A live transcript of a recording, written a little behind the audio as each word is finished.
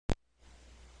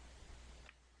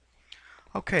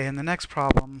Okay, in the next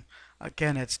problem,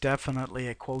 again, it's definitely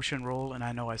a quotient rule, and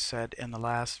I know I said in the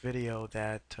last video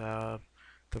that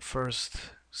the first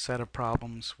set of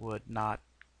problems would not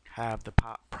have the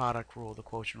product rule, the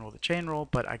quotient rule, the chain rule,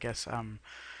 but I guess I'm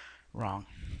wrong.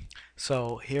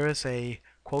 So here is a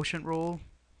quotient rule,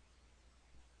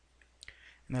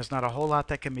 and there's not a whole lot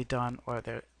that can be done, or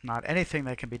there not anything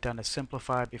that can be done to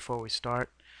simplify before we start.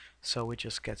 So we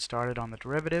just get started on the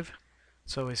derivative.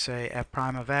 So we say f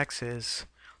prime of x is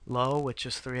low, which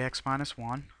is 3x minus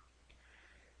 1,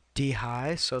 d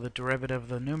high, so the derivative of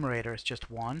the numerator is just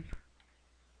 1,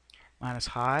 minus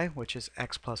high, which is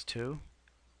x plus 2,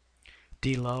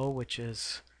 d low, which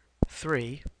is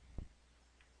 3,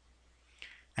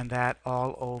 and that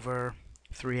all over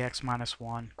 3x minus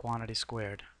 1 quantity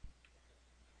squared.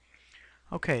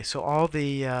 Okay, so all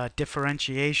the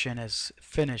differentiation is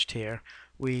finished here.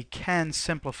 We can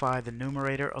simplify the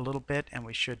numerator a little bit, and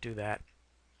we should do that.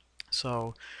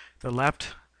 So the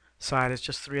left side is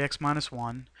just 3x minus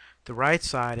 1. The right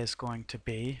side is going to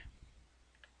be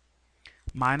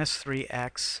minus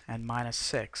 3x and minus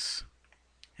 6.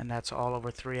 And that's all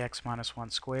over 3x minus 1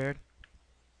 squared.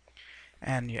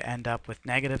 And you end up with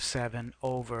negative 7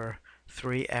 over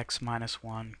 3x minus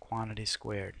 1 quantity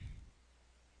squared.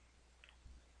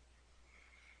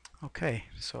 Okay,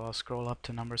 so I'll scroll up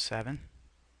to number 7.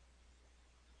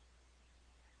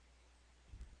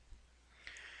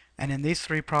 And in these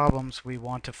three problems, we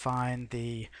want to find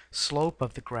the slope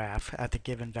of the graph at the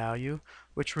given value,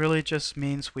 which really just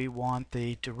means we want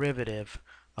the derivative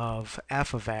of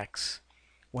f of x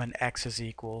when x is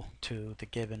equal to the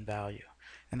given value.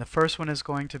 And the first one is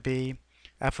going to be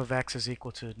f of x is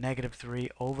equal to negative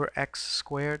 3 over x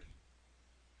squared.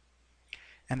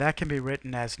 And that can be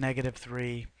written as negative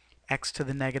 3 x to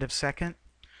the negative second,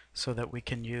 so that we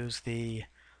can use the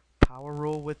power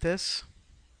rule with this.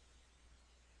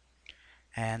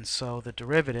 And so the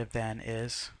derivative then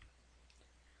is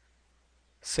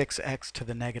 6x to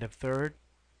the negative third.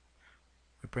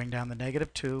 We bring down the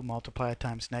negative 2, multiply it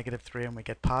times negative 3, and we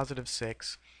get positive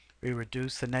 6. We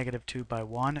reduce the negative 2 by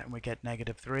 1, and we get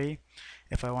negative 3.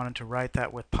 If I wanted to write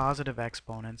that with positive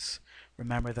exponents,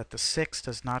 remember that the 6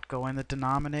 does not go in the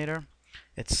denominator.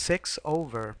 It's 6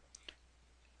 over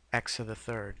x to the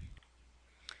third.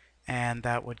 And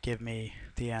that would give me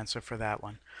the answer for that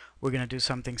one. We're going to do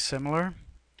something similar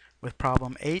with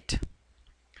problem 8.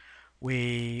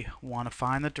 We want to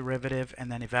find the derivative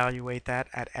and then evaluate that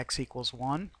at x equals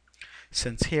 1.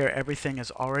 Since here everything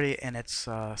is already in its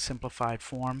simplified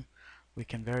form, we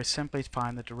can very simply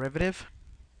find the derivative,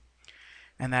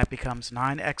 and that becomes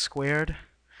 9x squared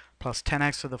plus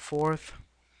 10x to the fourth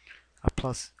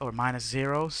plus or minus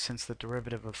 0, since the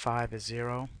derivative of 5 is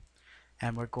 0,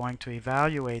 and we're going to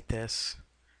evaluate this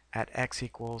at x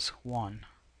equals 1.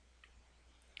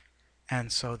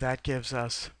 And so that gives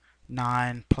us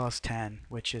 9 plus 10,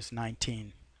 which is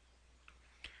 19.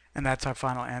 And that's our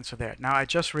final answer there. Now I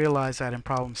just realized that in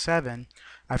problem 7,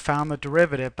 I found the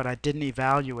derivative, but I didn't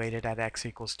evaluate it at x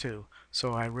equals 2.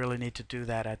 So I really need to do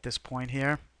that at this point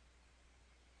here.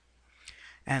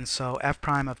 And so f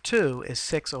prime of 2 is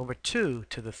 6 over 2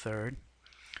 to the third,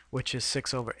 which is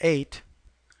 6 over 8,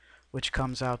 which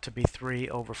comes out to be 3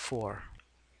 over 4.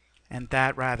 And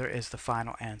that rather is the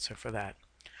final answer for that.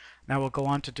 Now we'll go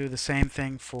on to do the same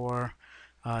thing for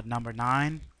number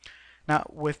 9. Now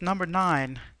with number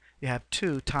 9, you have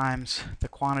 2 times the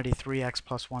quantity 3x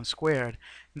plus 1 squared.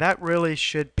 That really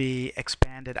should be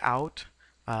expanded out.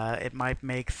 It might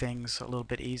make things a little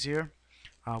bit easier.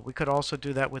 We could also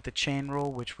do that with the chain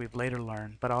rule, which we've later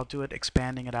learned, but I'll do it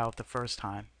expanding it out the first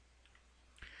time.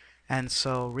 And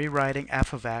so rewriting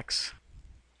f of x,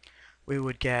 we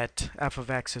would get f of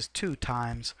x is 2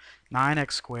 times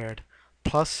 9x squared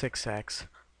plus 6x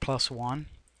plus 1.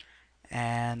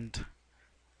 And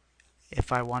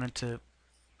if I wanted to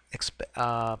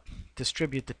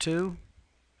distribute the 2,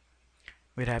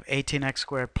 we'd have 18x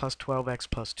squared plus 12x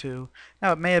plus 2.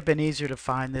 Now it may have been easier to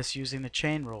find this using the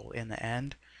chain rule in the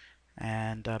end,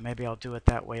 and maybe I'll do it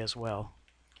that way as well.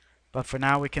 But for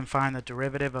now we can find the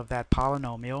derivative of that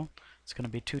polynomial. It's going to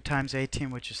be 2 times 18,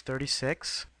 which is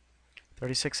 36,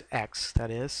 36x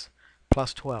that is,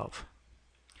 plus 12.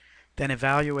 Then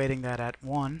evaluating that at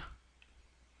 1,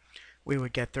 we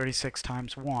would get 36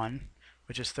 times 1,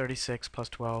 which is 36 plus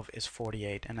 12 is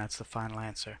 48, and that's the final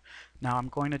answer. Now I'm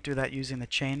going to do that using the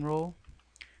chain rule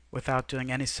without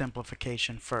doing any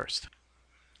simplification first.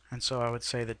 And so I would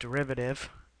say the derivative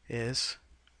is,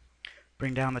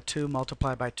 bring down the 2,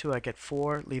 multiply by 2, I get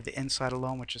 4, leave the inside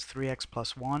alone, which is 3x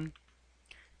plus 1,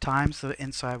 times the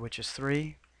inside, which is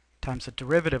 3, times the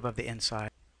derivative of the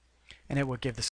inside, and it will give the